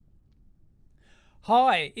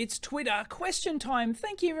Hi, it's Twitter question time.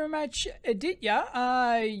 Thank you very much, Aditya.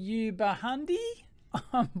 You Bahandi?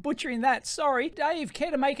 I'm butchering that, sorry. Dave,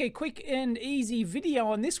 care to make a quick and easy video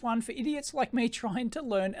on this one for idiots like me trying to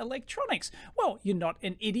learn electronics? Well, you're not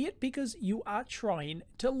an idiot because you are trying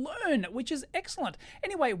to learn, which is excellent.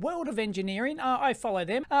 Anyway, World of Engineering, I follow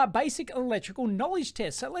them. Basic electrical knowledge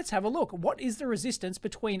test. So let's have a look. What is the resistance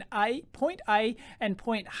between point A and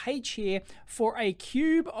point H here for a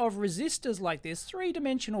cube of resistors like this,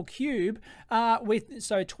 three-dimensional cube with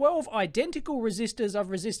 12 identical resistors of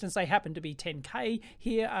resistance. They happen to be 10K.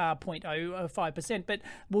 Here are 0.05%, but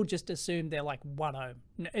we'll just assume they're like 1 ohm.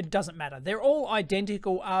 It doesn't matter. They're all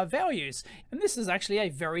identical values. And this is actually a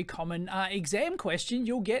very common exam question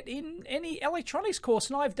you'll get in any electronics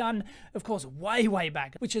course. And I've done, of course, way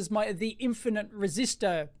back, which is the infinite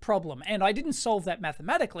resistor problem. And I didn't solve that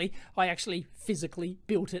mathematically. I actually physically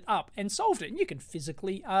built it up and solved it. And you can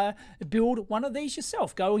physically build one of these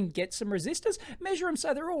yourself. Go and get some resistors, measure them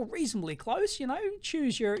so they're all reasonably close,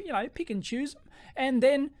 choose your, pick and choose them, and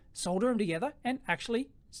then solder them together and actually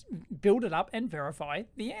build it up and verify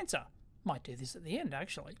the answer. Might do this at the end,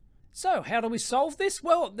 actually. So how do we solve this?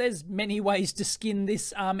 Well, there's many ways to skin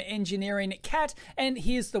this engineering cat, and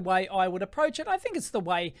here's the way I would approach it. I think it's the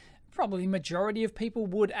way probably majority of people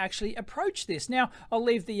would actually approach this. Now, I'll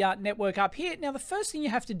leave the network up here. Now, the first thing you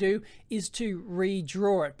have to do is to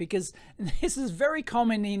redraw it, because this is very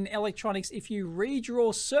common in electronics. If you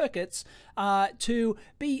redraw circuits to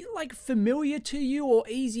be like familiar to you or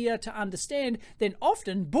easier to understand, then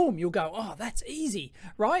often, boom, you'll go, oh, that's easy,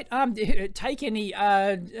 right? Take any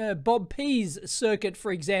Bob P's circuit,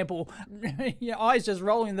 for example. Your eyes just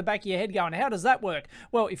rolling in the back of your head going, how does that work?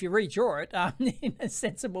 Well, if you redraw it in a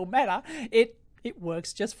sensible manner, it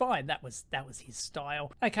works just fine. That was his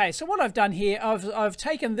style. Okay, so what I've done here, I've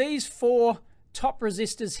taken these 4 top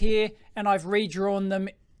resistors here and I've redrawn them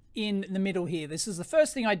in the middle here. This is the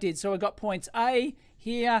first thing I did. So I got points A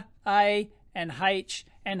here, A and H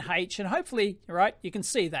and H, and hopefully, right, you can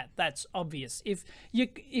see that. That's obvious. If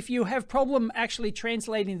you have problem actually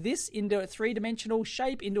translating this into a 3-dimensional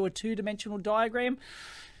shape, into a 2-dimensional diagram,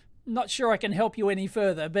 not sure I can help you any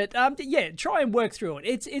further, but yeah, try and work through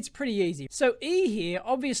it. It's pretty easy. So E here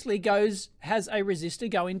obviously has a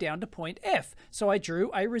resistor going down to point F. So I drew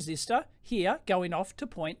a resistor here going off to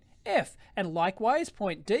point F, and likewise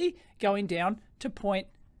point D going down to point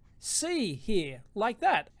C here, like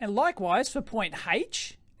that. And likewise for point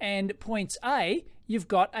H and points A, you've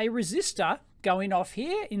got a resistor going off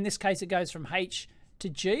here. In this case, it goes from H to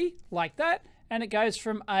G, like that, and it goes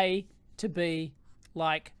from A to B,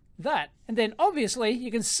 like that. And then obviously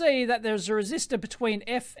you can see that there's a resistor between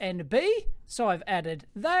F and B, so I've added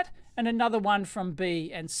that, and another one from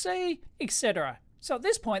B and C, etc. So at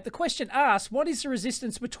this point, the question asks, what is the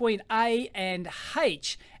resistance between A and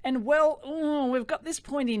H? And well, we've got this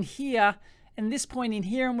point in here and this point in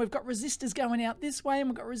here, and we've got resistors going out this way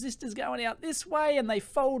and we've got resistors going out this way, and they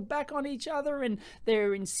fold back on each other and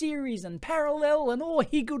they're in series and parallel and all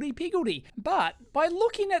higgledy-piggledy. But by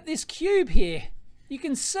looking at this cube here, you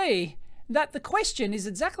can see that the question is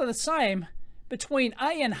exactly the same between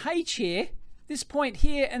A and H here, this point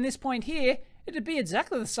here and this point here. It'd be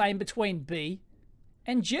exactly the same between B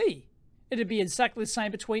and G. It'd be exactly the same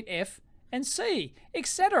between F and C,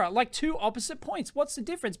 etc. Like 2 opposite points. What's the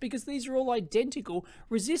difference? Because these are all identical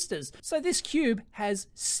resistors. So this cube has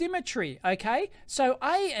symmetry, okay? So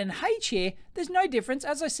A and H here, there's no difference,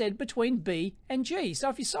 as I said, between B and G. So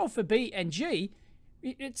if you solve for B and G,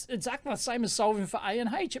 it's exactly the same as solving for A and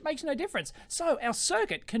H. It makes no difference. So our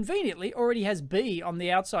circuit conveniently already has B on the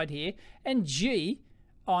outside here and G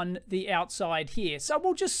on the outside here. So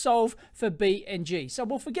we'll just solve for B and G. So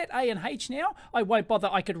we'll forget A and H now. I won't bother.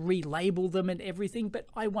 I could relabel them and everything, but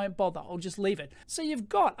I won't bother. I'll just leave it. So you've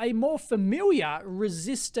got a more familiar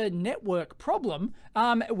resistor network problem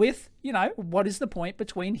with, what is the point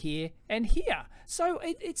between here and here? So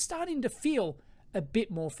it's starting to feel a bit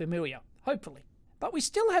more familiar, hopefully. But we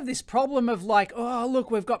still have this problem of like, oh,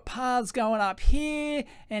 look, we've got paths going up here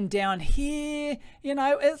and down here.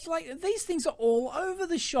 It's like these things are all over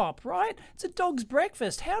the shop, right? It's a dog's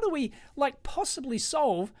breakfast. How do we like possibly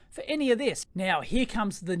solve for any of this? Now, here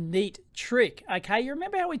comes the neat trick, okay? You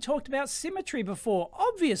remember how we talked about symmetry before?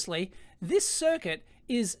 Obviously, this circuit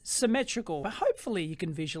is symmetrical. Hopefully you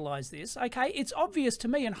can visualize this, okay? It's obvious to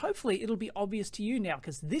me, and hopefully it'll be obvious to you now,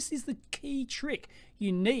 because this is the key trick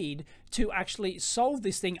you need to actually solve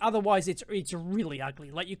this thing. Otherwise, it's really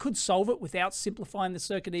ugly. Like, you could solve it without simplifying the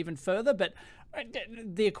circuit even further, but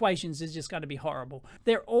the equations is just going to be horrible.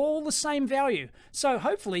 They're all the same value. So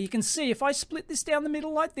hopefully you can see if I split this down the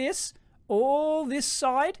middle like this, all this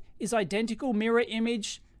side is identical mirror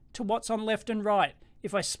image to what's on left and right.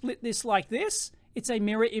 If I split this like this, it's a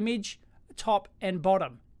mirror image top and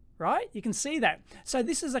bottom, right? You can see that. So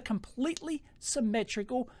this is a completely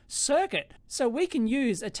symmetrical circuit. So we can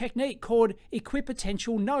use a technique called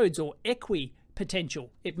equipotential nodes, or equipotential.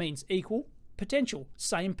 It means equal potential,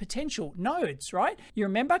 same potential nodes, right? You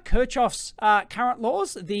remember Kirchhoff's current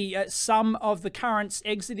laws, the sum of the currents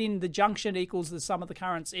exiting the junction equals the sum of the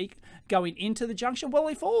currents going into the junction. Well,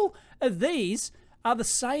 if all of these are the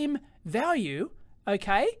same value,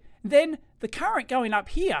 okay, then the current going up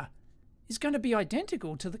here is going to be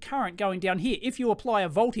identical to the current going down here if you apply a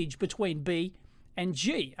voltage between B and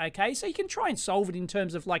G, okay? So you can try and solve it in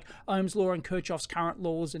terms of like Ohm's law and Kirchhoff's current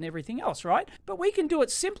laws and everything else, right? But we can do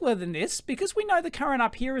it simpler than this because we know the current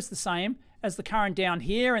up here is the same as the current down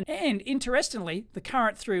here. And interestingly, the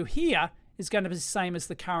current through here is going to be the same as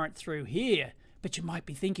the current through here. But you might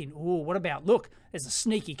be thinking, oh, what about, look, there's a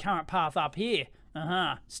sneaky current path up here.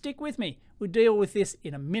 Stick with me. We'll deal with this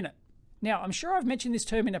in a minute. Now, I'm sure I've mentioned this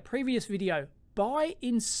term in a previous video. By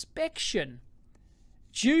inspection,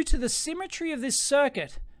 due to the symmetry of this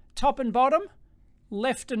circuit, top and bottom,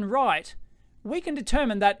 left and right, we can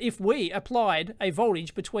determine that if we applied a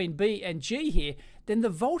voltage between B and G here, then the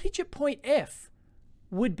voltage at point F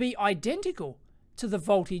would be identical to the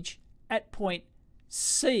voltage at point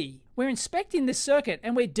C. We're inspecting this circuit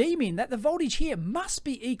and we're deeming that the voltage here must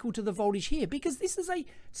be equal to the voltage here because this is a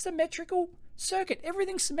symmetrical circuit.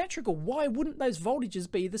 Everything's symmetrical. Why wouldn't those voltages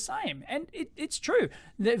be the same? And it's true.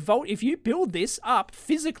 If you build this up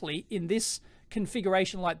physically in this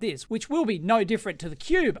configuration like this, which will be no different to the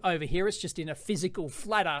cube over here, it's just in a physical,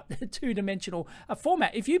 flatter, two-dimensional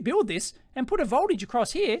format. If you build this and put a voltage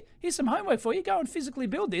across here, here's some homework for you. Go and physically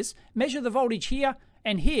build this, measure the voltage here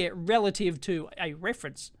and here relative to a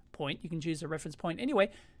reference point. You can choose a reference point anyway.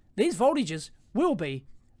 These voltages will be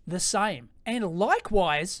the same. And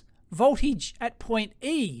likewise, voltage at point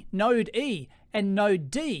E, node E, and node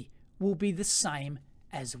D will be the same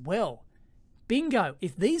as well. Bingo!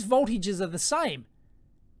 If these voltages are the same,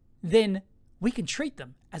 then we can treat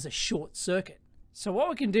them as a short circuit. So what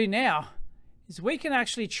we can do now is we can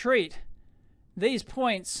actually treat these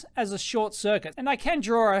points as a short circuit. And I can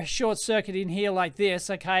draw a short circuit in here like this,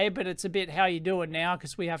 okay, but it's a bit how you do it now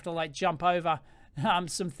because we have to like jump over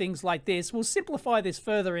some things like this. We'll simplify this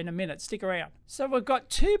further in a minute. Stick around. So we've got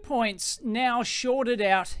 2 points now shorted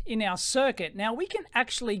out in our circuit. Now we can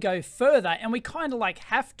actually go further, and we kind of like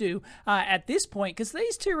have to at this point because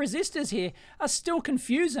these two resistors here are still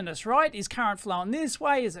confusing us, right? Is current flowing this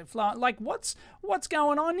way? Is it flowing? Like what's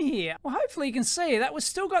going on here? Well, hopefully you can see that we've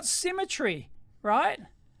still got symmetry, right?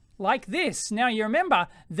 Like this. Now you remember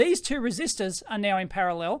these two resistors are now in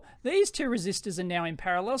parallel. These two resistors are now in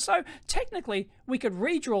parallel. So technically we could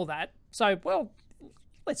redraw that. So, well,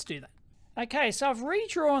 let's do that. Okay, so I've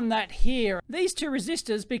redrawn that here. These two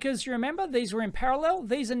resistors, because you remember these were in parallel,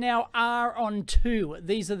 these are now R on 2.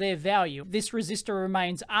 These are their value. This resistor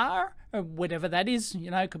remains R, or whatever that is,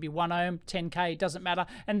 you know, it could be 1 ohm, 10K, doesn't matter.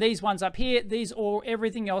 And these ones up here, these all,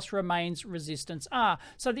 everything else remains resistance R.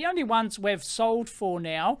 So the only ones we've solved for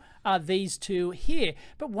now are these two here.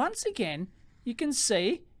 But once again, you can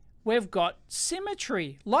see we've got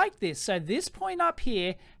symmetry like this. So this point up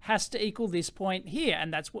here has to equal this point here,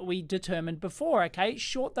 and that's what we determined before, okay?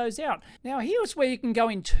 Short those out. Now here's where you can go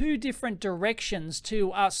in 2 different directions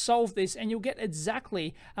to solve this, and you'll get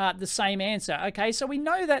exactly the same answer, okay? So we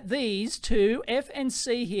know that these two, F and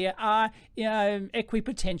C here, are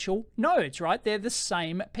equipotential nodes, right? They're the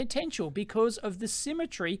same potential because of the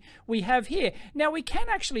symmetry we have here. Now we can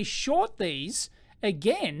actually short these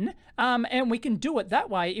again, and we can do it that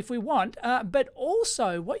way if we want, but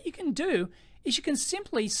also what you can do is you can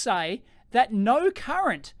simply say that no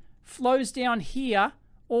current flows down here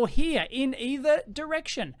or here in either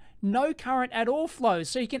direction. No current at all flows.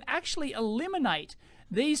 So you can actually eliminate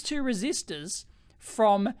these two resistors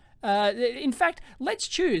from, in fact, let's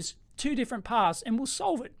choose 2 different paths and we'll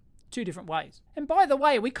solve it 2 different ways. And by the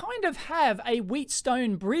way, we kind of have a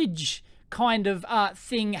Wheatstone bridge kind of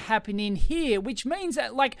thing happening here, which means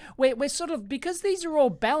that like we're sort of, because these are all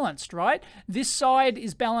balanced, right? This side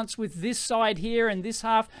is balanced with this side here and this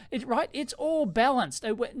half, right? It's all balanced.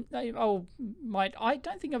 I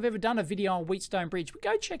don't think I've ever done a video on Wheatstone bridge, but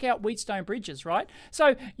go check out Wheatstone bridges, right?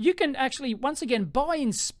 So you can actually, once again, by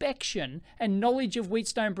inspection and knowledge of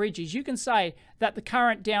Wheatstone bridges, you can say that the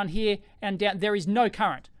current down here and down, there is no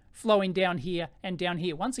current flowing down here and down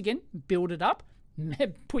here. Once again, build it up.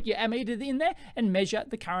 Put your ammeter in there and measure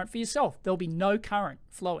the current for yourself. There'll be no current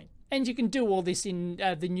flowing And you can do all this in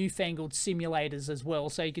the newfangled simulators as well.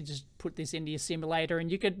 So you could just put this into your simulator and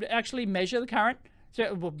you could actually measure the current,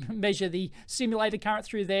 measure the simulated current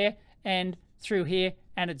through there and through here,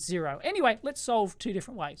 and it's 0. Anyway, let's solve two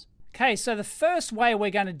different ways. Okay, so the first way we're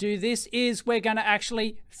going to do this is we're going to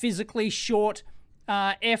actually physically short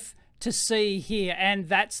F to C here, and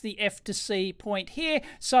that's the F to C point here.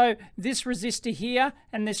 So this resistor here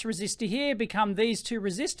and this resistor here become these two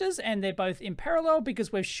resistors, and they're both in parallel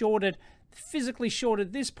because we've physically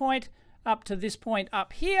shorted this point up to this point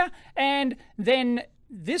up here, and then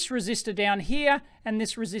this resistor down here and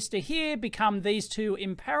this resistor here become these two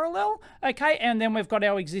in parallel, okay? And then we've got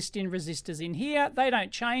our existing resistors in here. They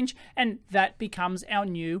don't change, and that becomes our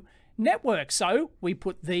new network. So we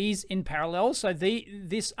put these in parallel. So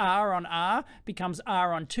this R on R becomes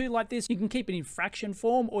R on 2 like this. You can keep it in fraction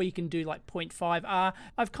form, or you can do like 0.5 R.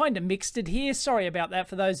 I've kind of mixed it here. Sorry about that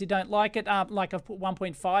for those who don't like it. Like I've put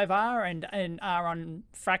 1.5 R and R on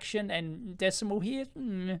fraction and decimal here,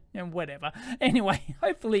 and whatever. Anyway,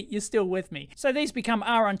 hopefully you're still with me. So these become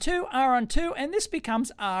R on 2, and this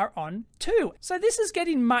becomes R on 2. So this is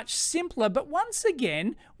getting much simpler, but once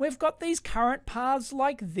again, we've got these current paths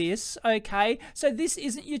like this, okay? So this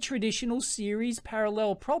isn't your traditional series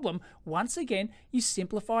parallel problem. Once again, you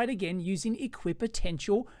simplify it again using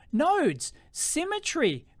equipotential nodes.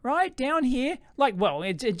 Symmetry, right? Down here, like, well,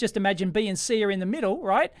 just imagine B and C are in the middle,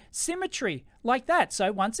 right? Symmetry, like that.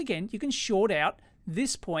 So once again, you can short out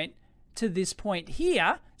this point to this point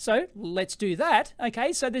here. So let's do that.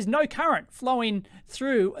 Okay, so there's no current flowing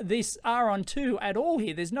through this R on 2 at all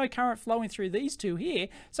here. There's no current flowing through these two here.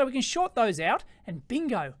 So we can short those out, and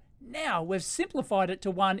bingo. Now we've simplified it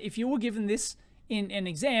to one. If you were given this in an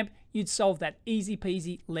exam, you'd solve that easy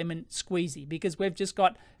peasy lemon squeezy, because we've just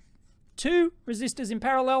got two resistors in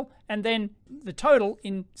parallel and then the total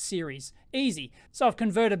in series. Easy. So I've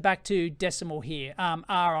converted back to decimal here.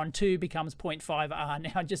 R on 2 becomes 0.5 R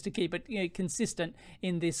now, just to keep it consistent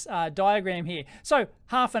in this diagram here. So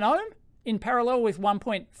half an ohm in parallel with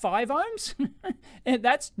 1.5 ohms, and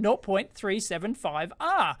that's 0.375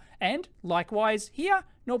 R. And likewise here,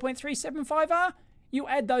 0.375 R. You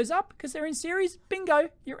add those up because they're in series. Bingo,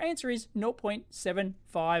 your answer is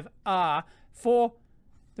 0.75 R for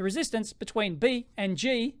the resistance between B and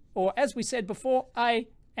G, or as we said before, A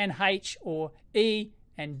and H, or E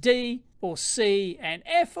and D, or C and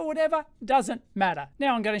F, or whatever, doesn't matter.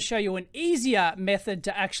 Now I'm going to show you an easier method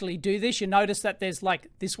to actually do this. You notice that there's like,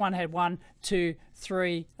 this one had 1, 2,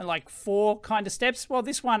 3, and like 4 kind of steps. Well,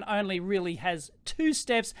 this one only really has 2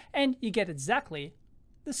 steps, and you get exactly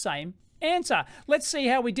the same answer. Let's see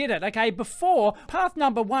how we did it. Okay, before path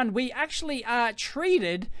number 1, we actually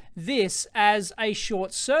treated this as a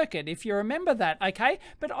short circuit, if you remember that, okay?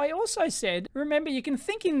 But I also said, remember, you can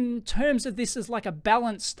think in terms of this as like a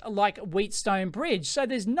balanced, like Wheatstone bridge. So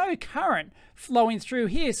there's no current flowing through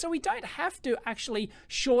here, so we don't have to actually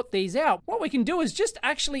short these out. What we can do is just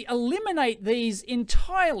actually eliminate these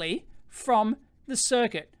entirely from the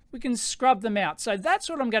circuit. We can scrub them out. So that's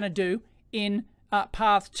what I'm going to do in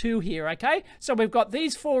path 2 here, okay? So we've got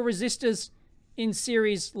these 4 resistors in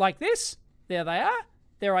series like this. There they are.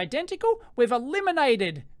 They're identical. We've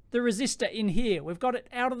eliminated the resistor in here. We've got it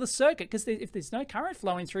out of the circuit because if there's no current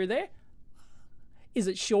flowing through there, is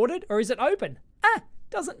it shorted or is it open?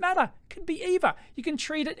 Doesn't matter. Could be either. You can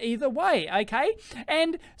treat it either way, okay?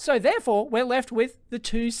 And so therefore, we're left with the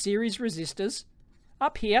 2 series resistors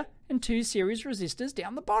up here and 2 series resistors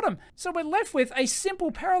down the bottom. So we're left with a simple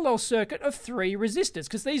parallel circuit of 3 resistors,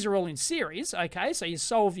 because these are all in series, okay? So you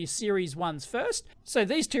solve your series ones first. So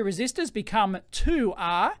these 2 resistors become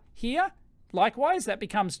 2R here. Likewise, that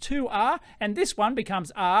becomes 2R, and this one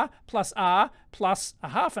becomes R plus a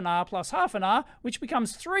half an R plus half an R, which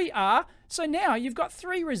becomes 3R. So now you've got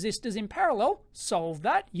 3 resistors in parallel. Solve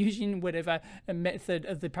that using whatever method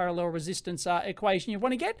of the parallel resistance equation you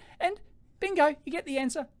want to get, and bingo, you get the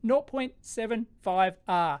answer, 0.75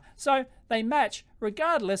 R. So they match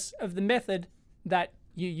regardless of the method that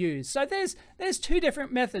you use. So there's 2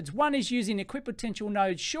 different methods. One is using equipotential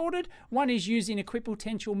nodes shorted. One is using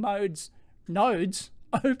equipotential nodes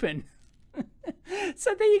open.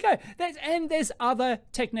 So there you go. And there's other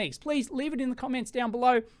techniques. Please leave it in the comments down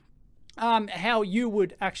below how you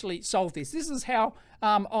would actually solve this. This is how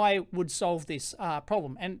I would solve this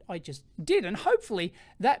problem, and I just did. And hopefully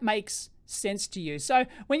that makes sense to you. So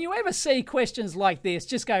when you ever see questions like this,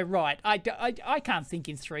 just go, right, I can't think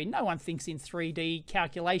in 3. No one thinks in 3D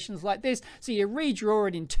calculations like this. So you redraw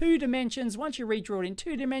it in 2 dimensions. Once you redraw it in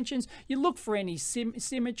 2 dimensions, you look for any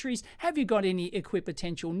symmetries. Have you got any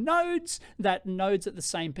equipotential nodes, that nodes at the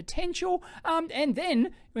same potential? And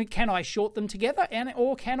then can I short them together,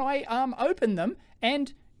 or can I open them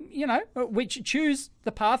and, you know, which choose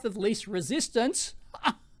the path of least resistance?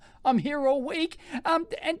 I'm here all week, and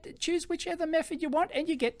choose whichever method you want, and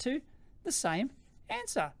you get to the same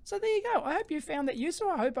answer. So there you go. I hope you found that useful.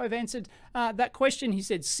 I hope I've answered that question. He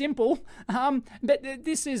said simple, but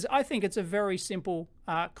this is, I think it's a very simple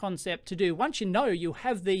concept to do. Once you know you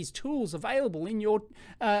have these tools available in your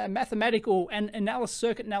mathematical and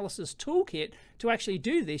circuit analysis toolkit to actually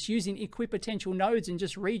do this using equipotential nodes and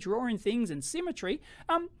just redrawing things and symmetry,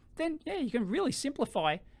 then yeah, you can really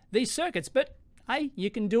simplify these circuits. But hey, you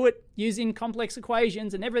can do it using complex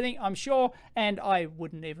equations and everything, I'm sure, and I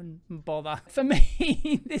wouldn't even bother. For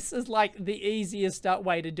me, this is like the easiest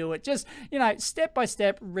way to do it. Just, you know, step by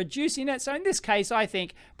step, reducing it. So in this case, I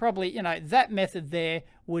think probably, you know, that method there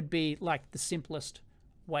would be like the simplest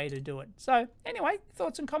way to do it. So anyway,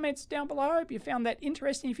 thoughts and comments down below. I hope you found that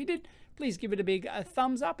interesting. If you did, please give it a big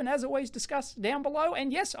thumbs up, and as always, discuss down below.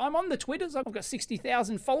 And yes, I'm on the Twitters. I've got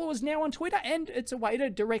 60,000 followers now on Twitter, and it's a way to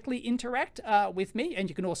directly interact with me. And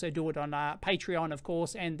you can also do it on Patreon, of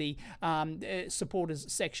course, and the supporters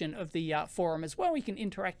section of the forum as well. You can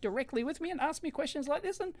interact directly with me and ask me questions like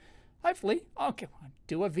this, and hopefully I'll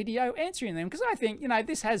do a video answering them, because I think, you know,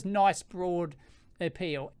 this has nice broad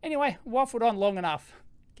appeal. Anyway, waffled on long enough.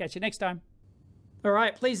 Catch you next time. All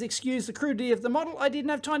right, please excuse the crudity of the model. I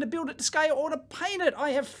didn't have time to build it to scale or to paint it.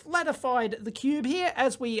 I have flatified the cube here,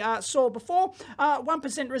 as we saw before. 1%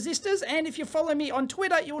 resistors, and if you follow me on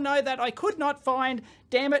Twitter, you'll know that I could not find,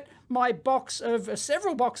 damn it, my box of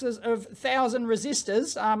several boxes of 1,000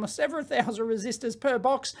 resistors, several thousand resistors per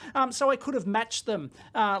box, so I could have matched them,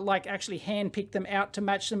 like actually hand-picked them out to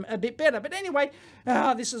match them a bit better. But anyway,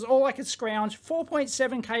 this is all I could scrounge.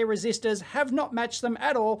 4.7K resistors, have not matched them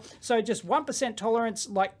at all, so just 1% tolerance,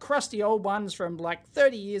 like crusty old ones from like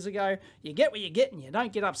 30 years ago. You get what you get and you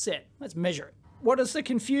don't get upset. Let's measure it. What does the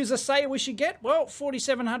confuser say we should get? Well,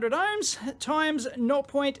 4,700 ohms times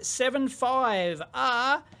 0.75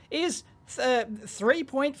 R is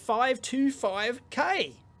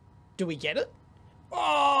 3.525K. Do we get it?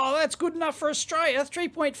 Oh, that's good enough for Australia.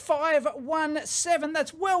 3.517.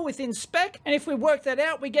 That's well within spec. And if we work that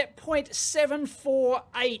out, we get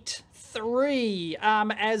 0.748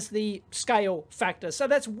 as the scale factor. So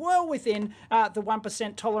that's well within the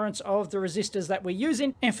 1% tolerance of the resistors that we're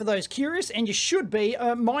using. And for those curious, and you should be,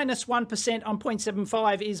 minus 1% on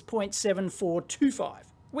 0.75 is 0.7425.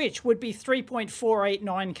 Which would be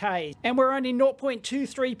 3.489K. And we're only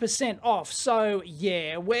 0.23% off. So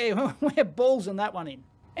yeah, we're ballsing that one in.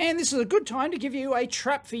 And this is a good time to give you a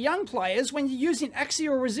trap for young players. When you're using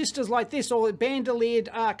axial resistors like this, or bandoliered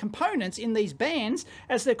components in these bands,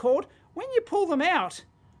 as they're called, when you pull them out,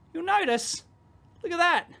 you'll notice, look at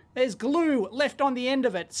that, there's glue left on the end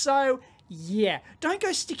of it. So yeah, don't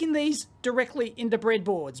go sticking these directly into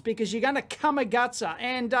breadboards, because you're going to come a gutser,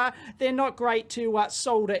 and they're not great to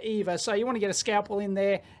solder either. So you want to get a scalpel in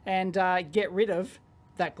there and get rid of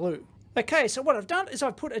that glue. Okay, so what I've done is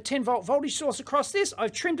I've put a 10-volt voltage source across this.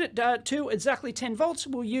 I've trimmed it to exactly 10 volts.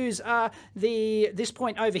 We'll use this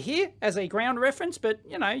point over here as a ground reference, but,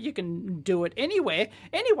 you know, you can do it anywhere.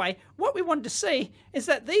 Anyway, what we wanted to see is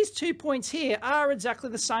that these 2 points here are exactly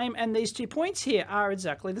the same, and these 2 points here are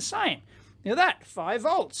exactly the same. Look at that, 5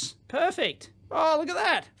 volts. Perfect. Oh, look at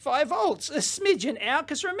that, 5 volts. A smidgen out,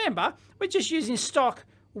 because remember, we're just using stock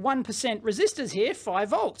 1% resistors here, 5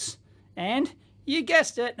 volts. And you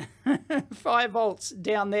guessed it, 5 volts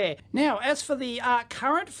down there. Now, as for the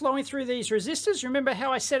current flowing through these resistors, remember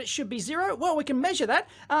how I said it should be 0? Well, we can measure that.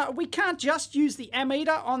 We can't just use the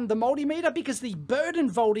ammeter on the multimeter, because the burden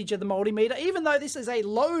voltage of the multimeter, even though this is a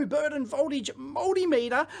low burden voltage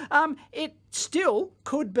multimeter, it still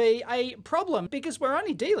could be a problem, because we're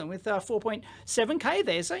only dealing with 4.7K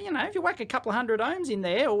there. So, you know, if you whack a couple of hundred ohms in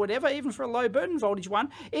there or whatever, even for a low burden voltage one,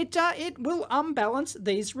 it will unbalance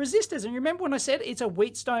these resistors. And remember when I said it's a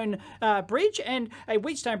Wheatstone bridge, and a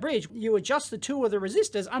Wheatstone bridge, you adjust the two of the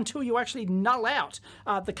resistors until you actually null out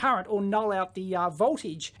the current, or null out the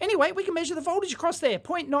voltage. Anyway, we can measure the voltage across there,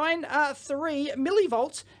 0.93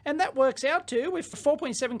 millivolts, and that works out to, with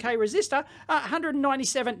 4.7K resistor,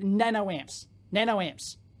 197 nanoamps.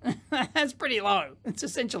 Nanoamps. That's pretty low. It's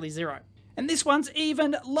essentially 0. And this one's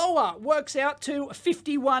even lower, works out to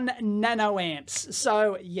 51 nanoamps.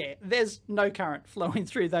 So yeah, there's no current flowing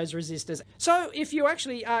through those resistors. So if you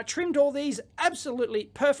actually trimmed all these absolutely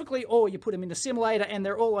perfectly, or you put them in the simulator and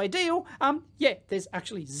they're all ideal, yeah, there's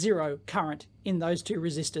actually zero current in those two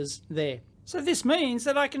resistors there. So this means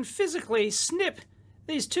that I can physically snip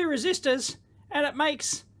these two resistors and it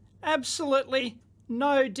makes absolutely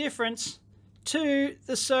no difference to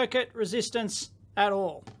the circuit resistance at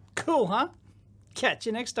all. Cool, huh? Catch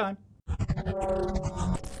you next time.